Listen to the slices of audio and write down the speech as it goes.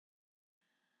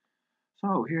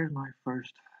So here's my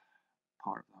first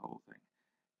part of the whole thing.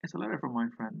 It's a letter from my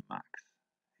friend Max.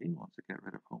 He wants to get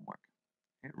rid of homework.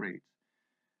 It reads,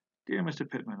 Dear Mr.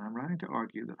 Pittman, I'm writing to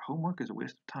argue that homework is a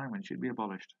waste of time and should be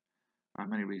abolished. I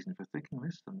have many reasons for thinking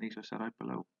this, and these are set out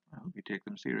below. I hope you take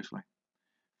them seriously.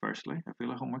 Firstly, I feel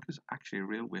that homework is actually a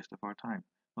real waste of our time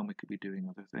when we could be doing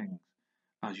other things.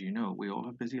 As you know, we all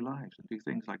have busy lives and do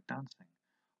things like dancing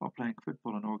or playing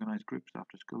football in organised groups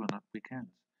after school and at weekends.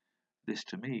 This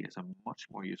to me is a much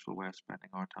more useful way of spending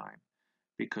our time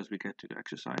because we get to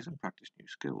exercise and practice new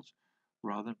skills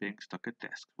rather than being stuck at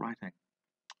desks writing.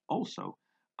 Also,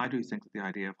 I do think that the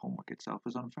idea of homework itself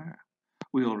is unfair.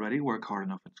 We already work hard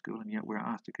enough in school, and yet we're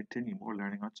asked to continue more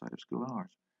learning outside of school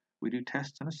hours. We do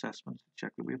tests and assessments to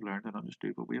check that we have learned and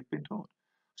understood what we have been taught.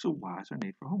 So why is there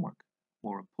need for homework?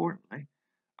 More importantly,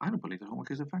 I don't believe that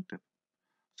homework is effective.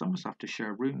 Some of us have to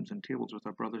share rooms and tables with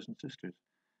our brothers and sisters.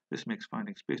 This makes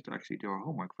finding space to actually do our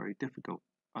homework very difficult.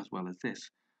 As well as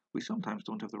this, we sometimes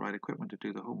don't have the right equipment to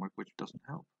do the homework, which doesn't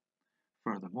help.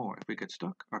 Furthermore, if we get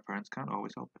stuck, our parents can't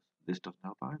always help us. This doesn't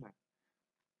help either.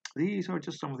 These are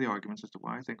just some of the arguments as to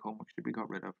why I think homework should be got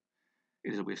rid of.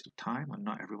 It is a waste of time, and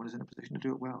not everyone is in a position to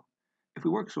do it well. If we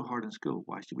work so hard in school,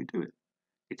 why should we do it?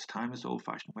 It's time this old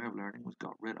fashioned way of learning was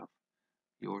got rid of.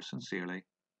 Yours sincerely,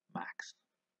 Max.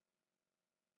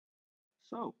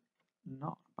 So,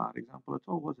 not a bad example at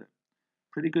all, was it?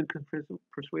 Pretty good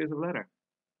persuasive letter.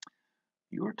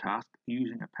 Your task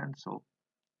using a pencil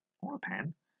or a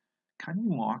pen, can you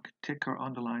mark, tick, or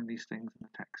underline these things in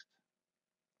the text?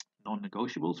 Non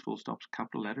negotiables, full stops,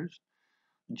 capital letters,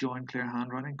 join clear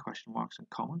handwriting, question marks, and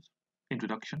commas,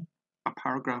 introduction, a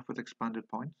paragraph with expanded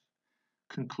points,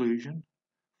 conclusion,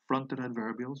 fronted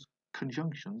adverbials,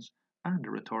 conjunctions, and a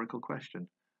rhetorical question.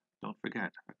 Don't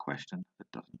forget, a question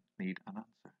that doesn't need an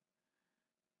answer.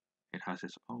 It has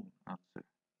its own answer,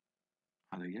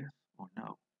 either yes or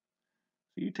no.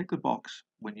 So you tick the box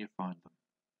when you find them.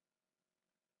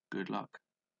 Good luck.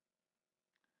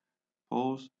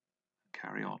 Pause and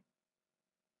carry on.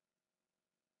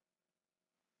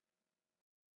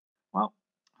 Well,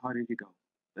 how did you go?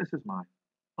 This is mine.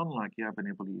 Unlike you, I've been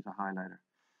able to use a highlighter.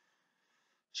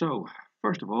 So,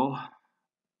 first of all,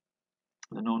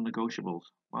 the non-negotiables.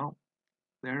 Well,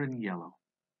 they're in yellow.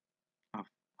 I've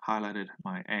highlighted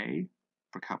my A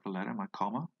for capital letter, my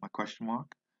comma, my question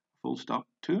mark, full stop,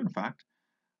 two in fact,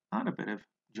 and a bit of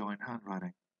join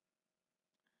handwriting.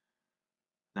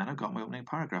 Then I've got my opening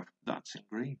paragraph. That's in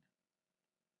green.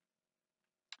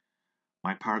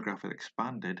 My paragraph with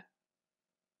expanded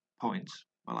points,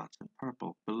 well, that's in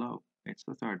purple below. It's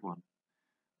the third one.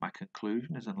 My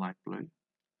conclusion is in light blue.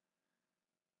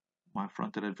 My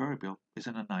fronted adverbial is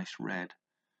in a nice red.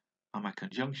 And my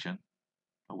conjunction,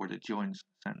 or where it joins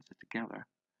sentences together,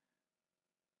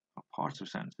 or parts of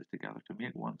sentences together to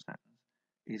make one sentence,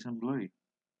 is in blue.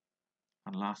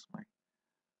 And lastly,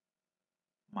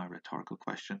 my rhetorical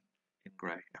question in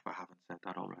grey, if I haven't said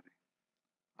that already.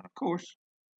 And of course,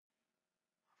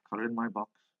 I've coloured in my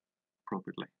box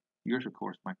appropriately. Yours, of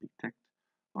course, might be ticked,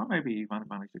 or maybe you might have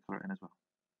managed to colour it in as well.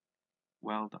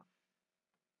 Well done.